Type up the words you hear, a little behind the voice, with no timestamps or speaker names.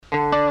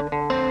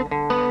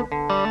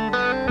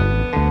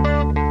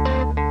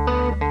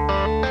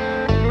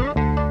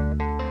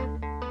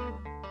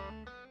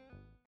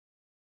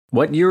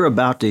What you're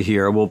about to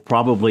hear will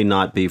probably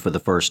not be for the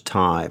first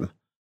time.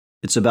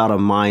 It's about a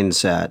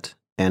mindset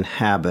and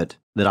habit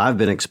that I've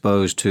been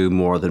exposed to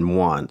more than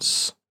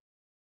once.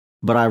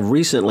 But I've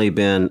recently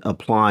been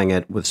applying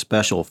it with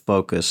special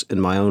focus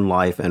in my own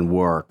life and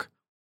work,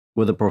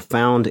 with a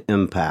profound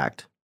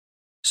impact.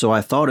 So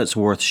I thought it's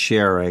worth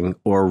sharing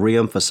or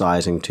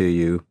re-emphasizing to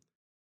you,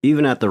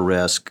 even at the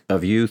risk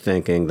of you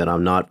thinking that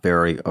I'm not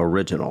very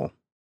original.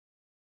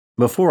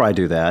 Before I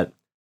do that,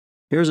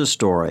 here's a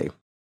story.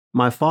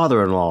 My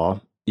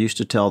father-in-law used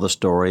to tell the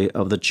story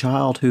of the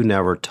child who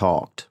never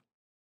talked.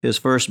 His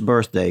first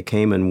birthday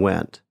came and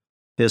went,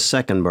 his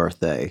second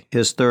birthday,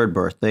 his third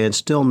birthday, and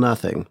still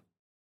nothing.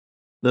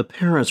 The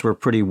parents were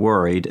pretty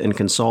worried and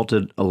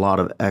consulted a lot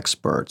of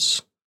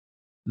experts.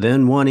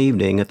 Then one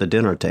evening at the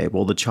dinner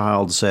table, the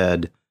child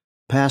said,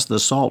 "Pass the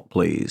salt,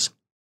 please."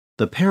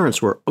 The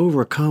parents were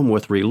overcome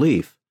with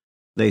relief.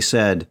 They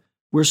said,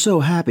 "We're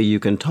so happy you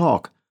can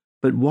talk,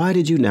 but why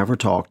did you never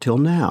talk till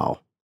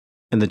now?"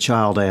 And the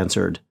child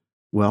answered,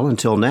 "Well,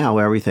 until now,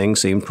 everything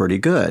seemed pretty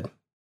good."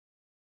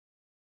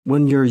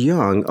 When you're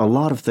young, a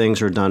lot of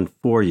things are done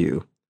for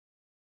you.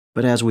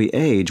 But as we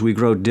age, we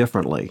grow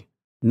differently.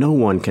 No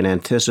one can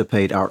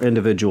anticipate our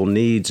individual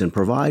needs and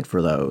provide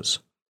for those.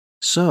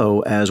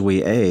 So, as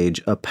we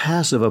age, a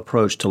passive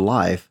approach to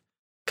life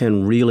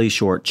can really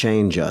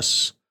shortchange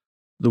us.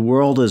 The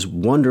world is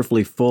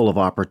wonderfully full of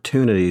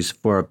opportunities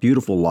for a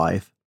beautiful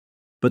life,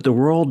 but the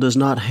world does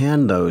not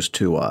hand those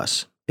to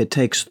us. It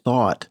takes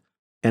thought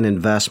and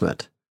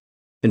investment.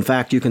 In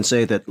fact, you can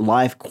say that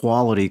life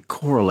quality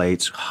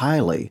correlates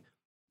highly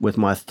with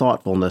my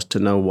thoughtfulness to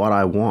know what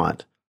I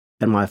want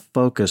and my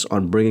focus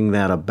on bringing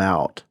that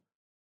about,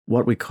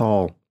 what we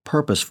call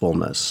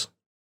purposefulness.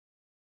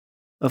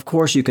 Of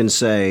course, you can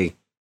say,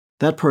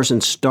 that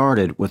person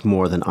started with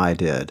more than I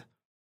did,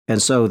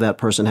 and so that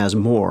person has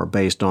more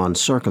based on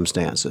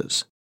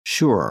circumstances.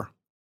 Sure.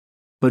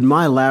 But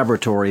my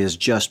laboratory is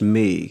just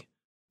me.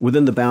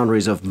 Within the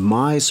boundaries of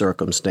my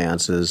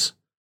circumstances,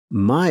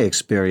 my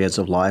experience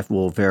of life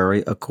will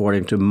vary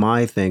according to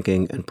my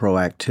thinking and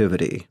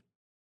proactivity.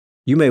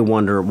 You may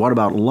wonder, what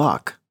about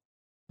luck?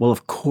 Well,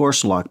 of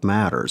course luck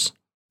matters.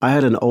 I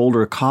had an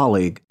older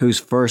colleague whose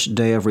first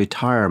day of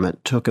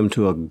retirement took him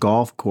to a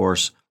golf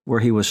course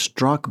where he was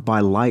struck by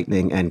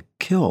lightning and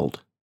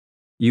killed.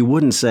 You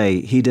wouldn't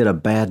say he did a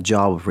bad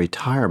job of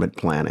retirement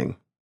planning.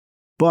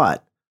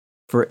 But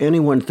for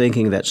anyone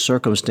thinking that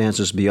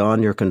circumstances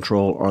beyond your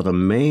control are the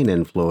main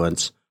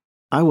influence,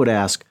 I would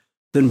ask,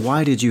 then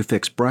why did you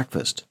fix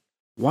breakfast?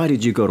 Why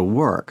did you go to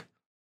work?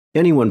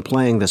 Anyone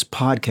playing this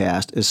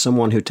podcast is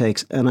someone who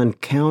takes an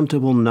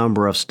uncountable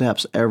number of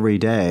steps every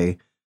day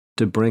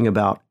to bring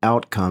about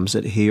outcomes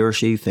that he or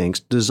she thinks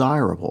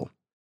desirable.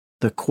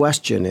 The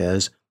question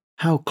is,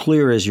 how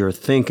clear is your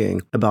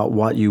thinking about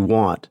what you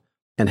want,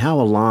 and how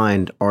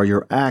aligned are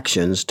your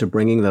actions to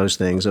bringing those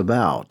things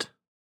about?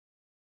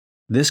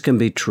 This can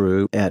be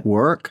true at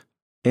work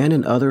and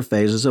in other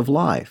phases of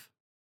life.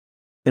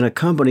 In a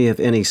company of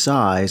any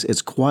size,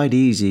 it's quite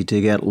easy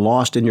to get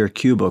lost in your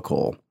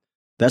cubicle.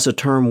 That's a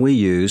term we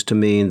use to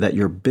mean that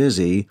you're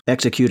busy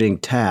executing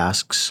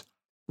tasks,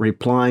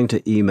 replying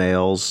to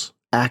emails,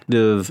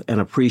 active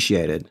and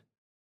appreciated.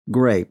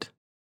 Great.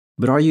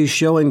 But are you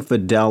showing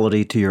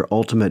fidelity to your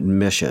ultimate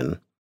mission?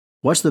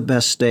 What's the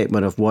best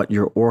statement of what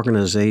your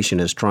organization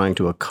is trying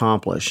to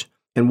accomplish?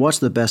 And what's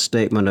the best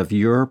statement of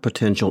your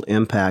potential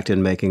impact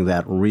in making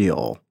that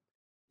real?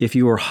 If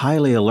you are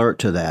highly alert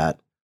to that,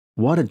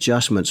 what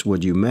adjustments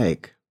would you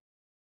make?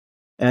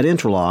 At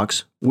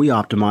Interlocks, we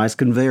optimize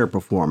conveyor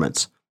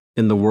performance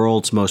in the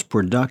world's most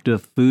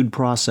productive food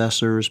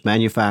processors,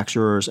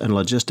 manufacturers, and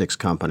logistics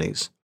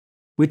companies.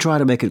 We try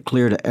to make it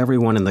clear to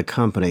everyone in the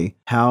company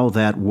how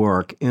that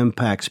work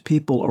impacts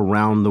people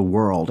around the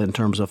world in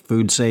terms of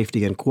food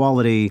safety and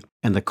quality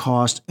and the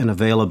cost and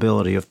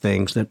availability of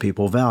things that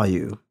people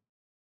value.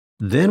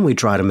 Then we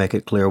try to make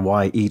it clear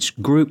why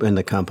each group in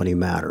the company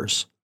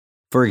matters.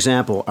 For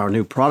example, our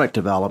new product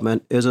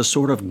development is a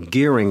sort of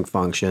gearing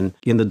function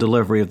in the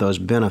delivery of those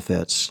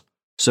benefits.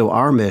 So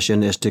our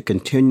mission is to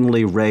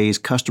continually raise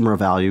customer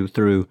value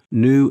through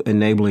new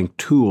enabling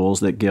tools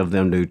that give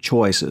them new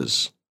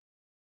choices.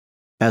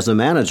 As the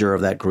manager of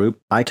that group,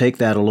 I take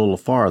that a little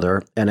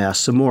farther and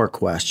ask some more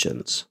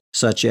questions,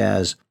 such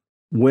as,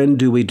 when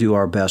do we do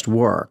our best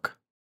work?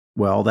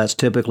 Well, that's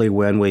typically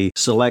when we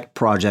select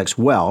projects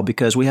well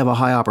because we have a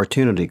high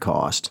opportunity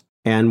cost.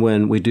 And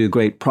when we do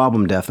great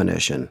problem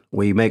definition,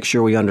 we make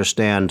sure we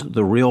understand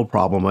the real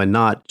problem and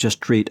not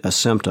just treat a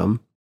symptom.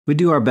 We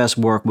do our best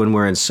work when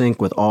we're in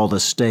sync with all the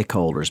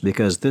stakeholders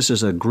because this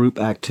is a group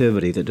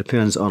activity that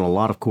depends on a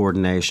lot of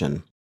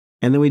coordination.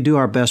 And then we do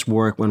our best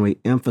work when we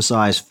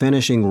emphasize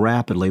finishing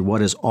rapidly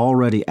what is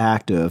already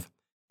active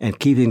and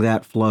keeping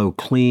that flow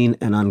clean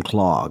and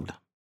unclogged.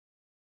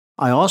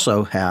 I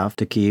also have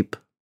to keep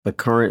the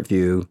current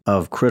view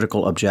of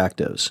critical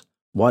objectives.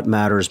 What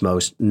matters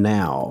most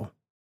now?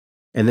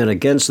 And then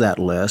against that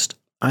list,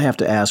 I have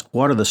to ask,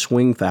 what are the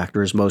swing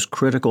factors most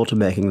critical to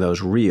making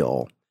those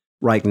real?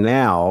 Right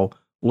now,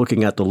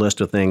 looking at the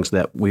list of things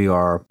that we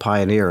are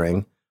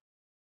pioneering,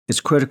 it's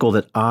critical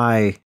that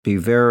I be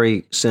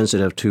very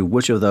sensitive to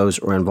which of those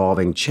are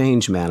involving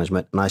change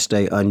management, and I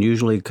stay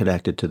unusually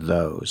connected to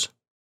those.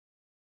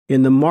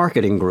 In the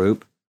marketing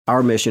group,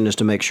 our mission is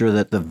to make sure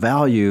that the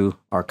value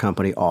our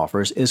company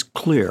offers is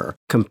clear,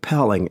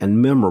 compelling,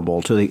 and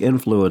memorable to the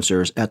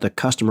influencers at the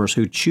customers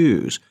who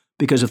choose,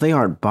 because if they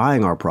aren't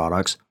buying our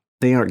products,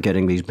 they aren't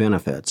getting these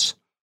benefits.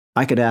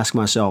 I could ask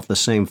myself the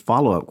same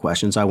follow-up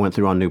questions I went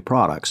through on new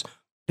products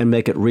and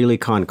make it really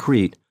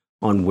concrete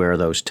on where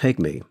those take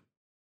me.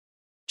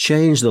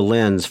 Change the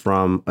lens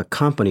from a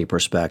company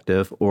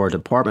perspective or a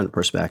department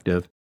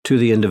perspective to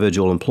the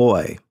individual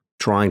employee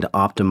trying to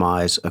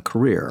optimize a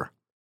career.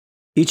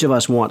 Each of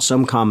us wants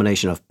some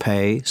combination of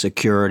pay,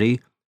 security,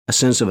 a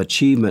sense of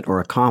achievement or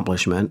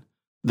accomplishment,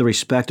 the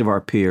respect of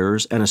our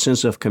peers, and a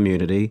sense of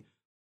community,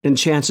 and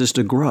chances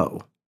to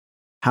grow.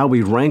 How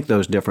we rank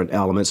those different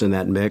elements in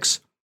that mix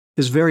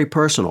is very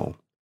personal,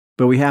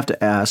 but we have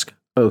to ask,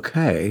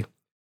 okay,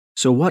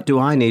 so what do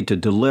I need to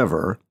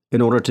deliver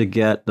in order to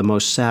get the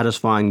most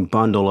satisfying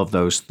bundle of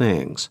those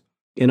things?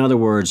 In other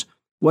words,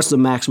 what's the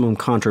maximum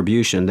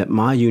contribution that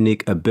my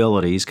unique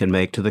abilities can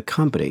make to the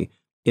company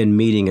in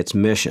meeting its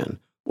mission,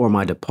 or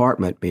my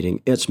department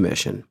meeting its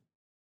mission?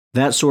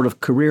 That sort of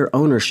career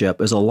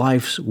ownership is a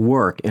life's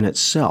work in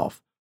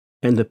itself,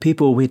 and the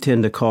people we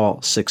tend to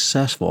call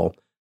successful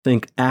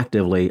think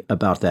actively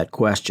about that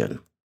question.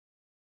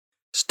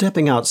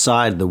 Stepping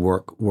outside the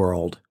work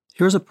world,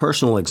 here's a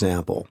personal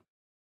example.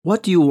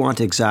 What do you want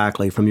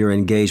exactly from your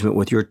engagement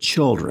with your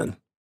children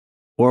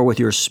or with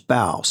your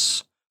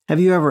spouse? Have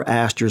you ever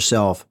asked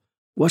yourself,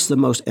 what's the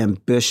most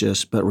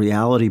ambitious but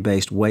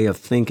reality-based way of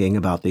thinking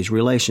about these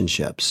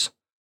relationships?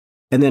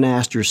 And then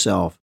asked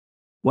yourself,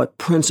 what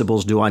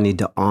principles do I need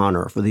to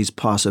honor for these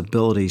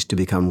possibilities to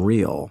become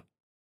real?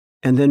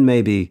 And then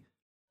maybe,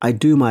 I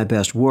do my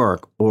best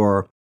work,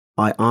 or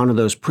I honor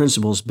those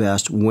principles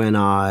best when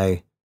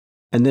I,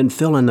 and then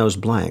fill in those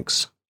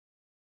blanks.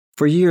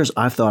 For years,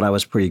 I've thought I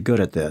was pretty good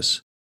at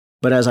this.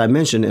 But as I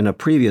mentioned in a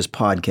previous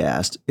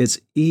podcast, it's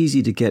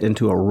easy to get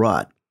into a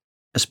rut,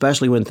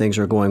 especially when things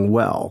are going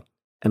well,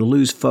 and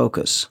lose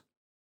focus.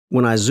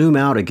 When I zoom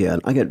out again,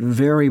 I get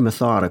very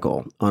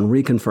methodical on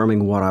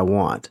reconfirming what I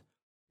want,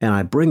 and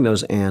I bring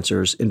those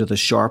answers into the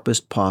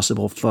sharpest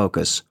possible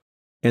focus,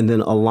 and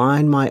then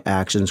align my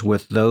actions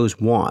with those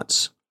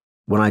wants.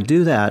 When I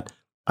do that,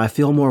 I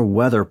feel more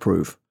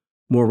weatherproof,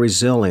 more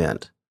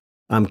resilient.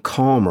 I'm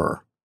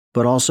calmer,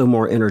 but also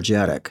more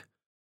energetic.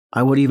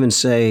 I would even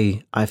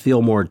say I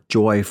feel more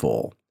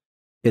joyful.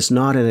 It's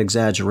not an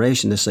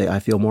exaggeration to say I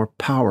feel more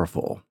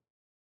powerful.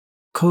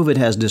 COVID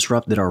has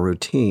disrupted our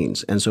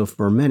routines, and so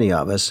for many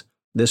of us,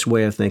 this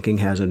way of thinking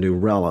has a new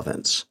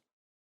relevance.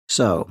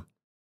 So,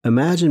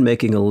 imagine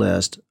making a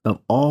list of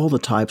all the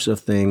types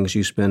of things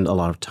you spend a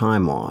lot of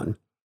time on,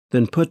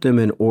 then put them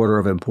in order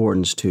of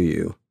importance to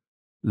you.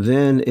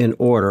 Then, in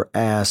order,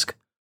 ask,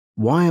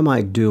 why am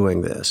I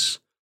doing this?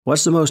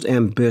 What's the most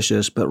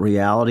ambitious but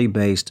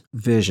reality-based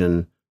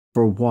vision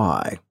for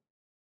why?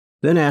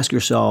 Then ask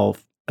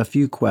yourself a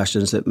few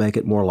questions that make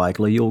it more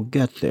likely you'll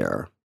get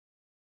there.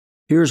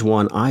 Here's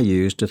one I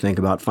use to think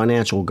about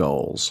financial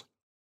goals.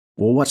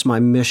 Well, what's my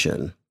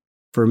mission?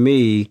 For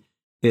me,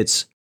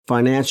 it's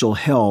financial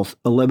health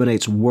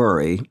eliminates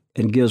worry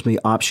and gives me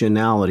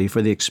optionality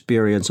for the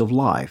experience of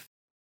life.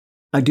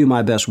 I do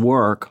my best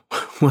work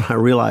when I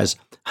realize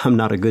I'm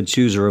not a good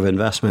chooser of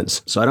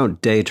investments, so I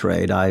don't day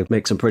trade. I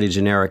make some pretty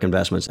generic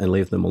investments and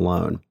leave them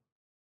alone.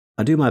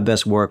 I do my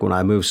best work when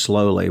I move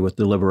slowly with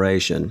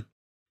deliberation.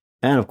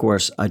 And of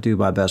course, I do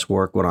my best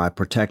work when I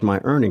protect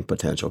my earning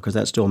potential, because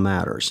that still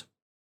matters.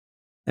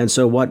 And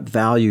so what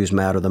values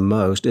matter the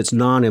most? It's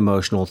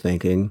non-emotional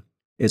thinking.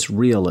 It's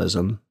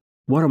realism.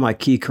 What are my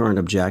key current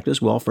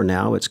objectives? Well, for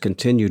now, it's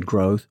continued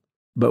growth,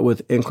 but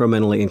with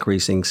incrementally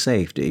increasing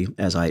safety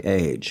as I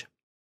age.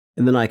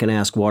 And then I can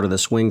ask, what are the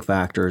swing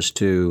factors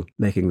to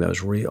making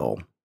those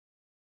real?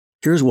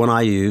 Here's one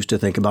I use to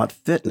think about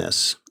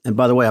fitness. And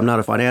by the way, I'm not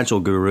a financial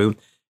guru,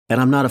 and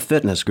I'm not a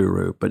fitness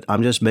guru, but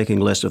I'm just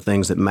making lists of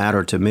things that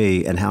matter to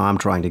me and how I'm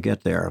trying to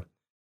get there.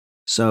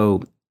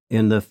 So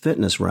in the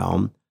fitness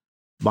realm,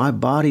 my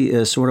body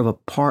is sort of a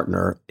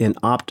partner in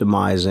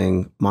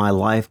optimizing my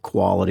life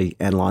quality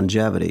and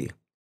longevity.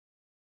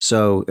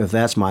 So if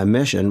that's my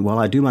mission, well,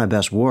 I do my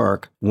best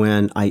work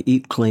when I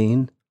eat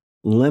clean,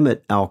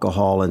 limit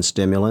alcohol and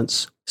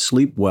stimulants,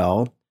 sleep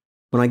well,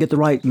 when I get the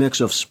right mix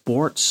of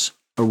sports,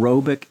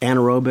 aerobic,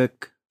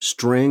 anaerobic,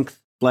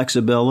 strength,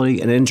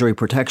 flexibility, and injury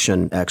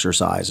protection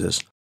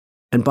exercises.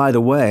 And by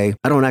the way,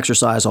 I don't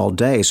exercise all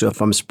day, so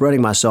if I'm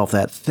spreading myself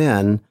that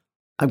thin,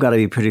 I've got to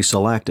be pretty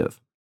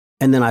selective.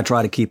 And then I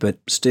try to keep it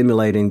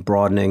stimulating,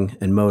 broadening,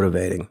 and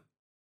motivating.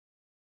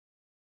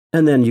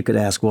 And then you could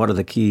ask, what are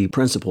the key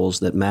principles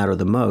that matter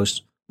the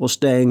most? Well,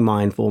 staying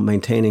mindful,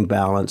 maintaining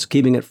balance,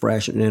 keeping it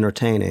fresh and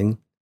entertaining.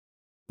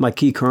 My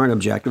key current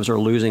objectives are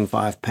losing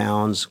 5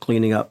 pounds,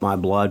 cleaning up my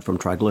blood from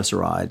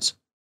triglycerides.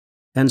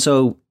 And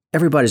so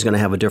everybody's going to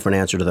have a different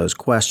answer to those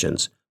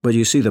questions. But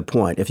you see the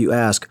point. If you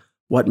ask,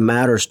 what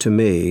matters to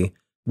me,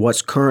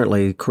 what's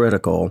currently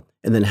critical,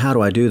 and then how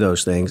do I do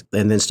those things,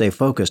 and then stay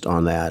focused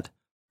on that,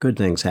 good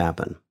things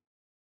happen.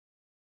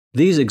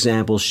 These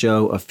examples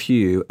show a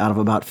few out of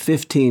about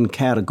 15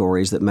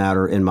 categories that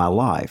matter in my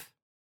life.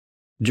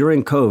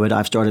 During COVID,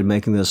 I've started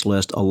making this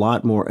list a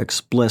lot more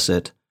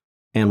explicit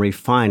and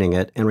refining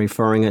it and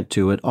referring it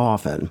to it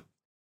often.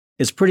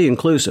 It's pretty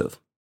inclusive.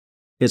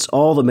 It's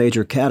all the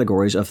major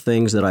categories of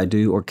things that I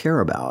do or care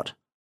about.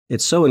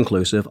 It's so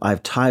inclusive,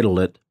 I've titled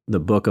it The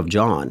Book of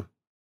John,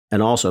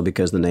 and also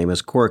because the name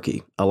is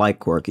quirky. I like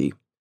quirky.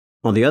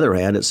 On the other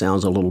hand, it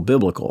sounds a little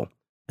biblical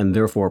and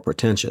therefore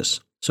pretentious.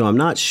 So I'm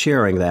not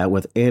sharing that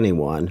with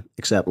anyone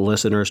except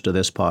listeners to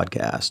this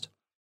podcast.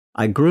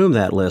 I groom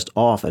that list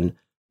often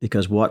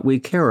because what we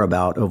care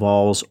about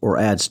evolves or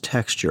adds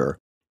texture,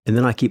 and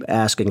then I keep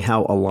asking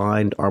how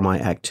aligned are my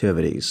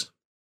activities.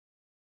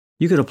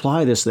 You could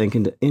apply this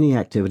thinking to any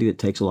activity that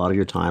takes a lot of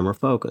your time or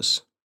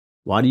focus.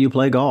 Why do you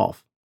play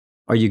golf?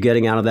 Are you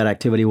getting out of that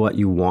activity what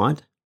you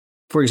want?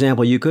 For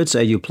example, you could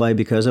say you play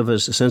because of a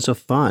sense of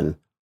fun,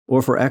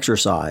 or for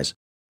exercise,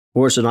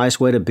 or it's a nice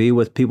way to be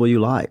with people you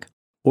like,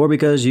 or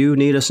because you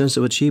need a sense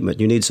of achievement.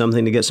 You need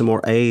something to get some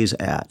more A's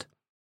at.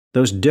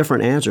 Those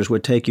different answers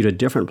would take you to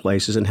different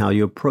places in how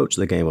you approach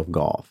the game of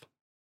golf.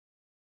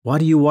 Why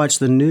do you watch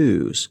the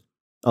news?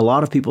 A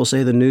lot of people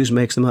say the news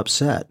makes them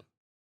upset.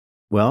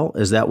 Well,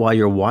 is that why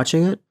you're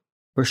watching it?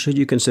 Or should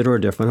you consider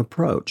a different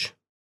approach?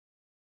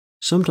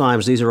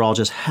 Sometimes these are all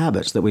just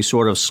habits that we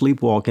sort of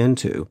sleepwalk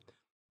into.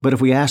 But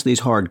if we ask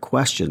these hard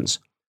questions,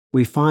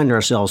 we find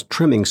ourselves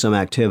trimming some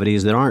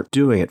activities that aren't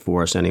doing it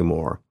for us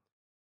anymore.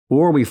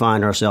 Or we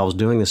find ourselves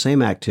doing the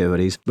same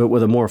activities, but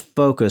with a more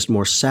focused,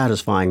 more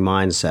satisfying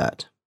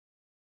mindset.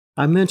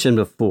 I mentioned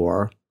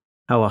before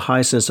how a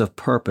high sense of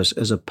purpose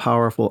is a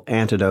powerful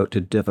antidote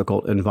to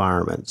difficult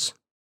environments.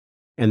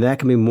 And that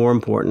can be more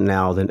important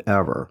now than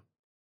ever.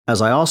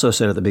 As I also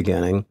said at the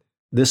beginning,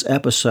 this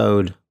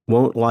episode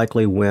won't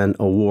likely win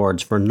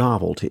awards for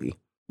novelty.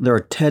 There are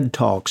TED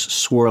Talks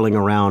swirling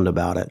around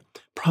about it,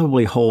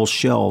 probably whole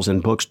shelves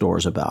in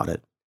bookstores about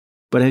it.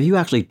 But have you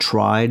actually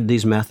tried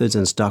these methods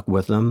and stuck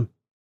with them?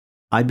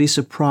 I'd be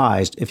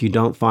surprised if you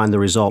don't find the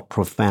result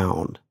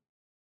profound.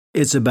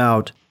 It's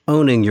about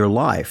owning your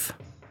life.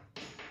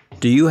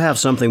 Do you have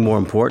something more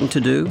important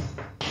to do?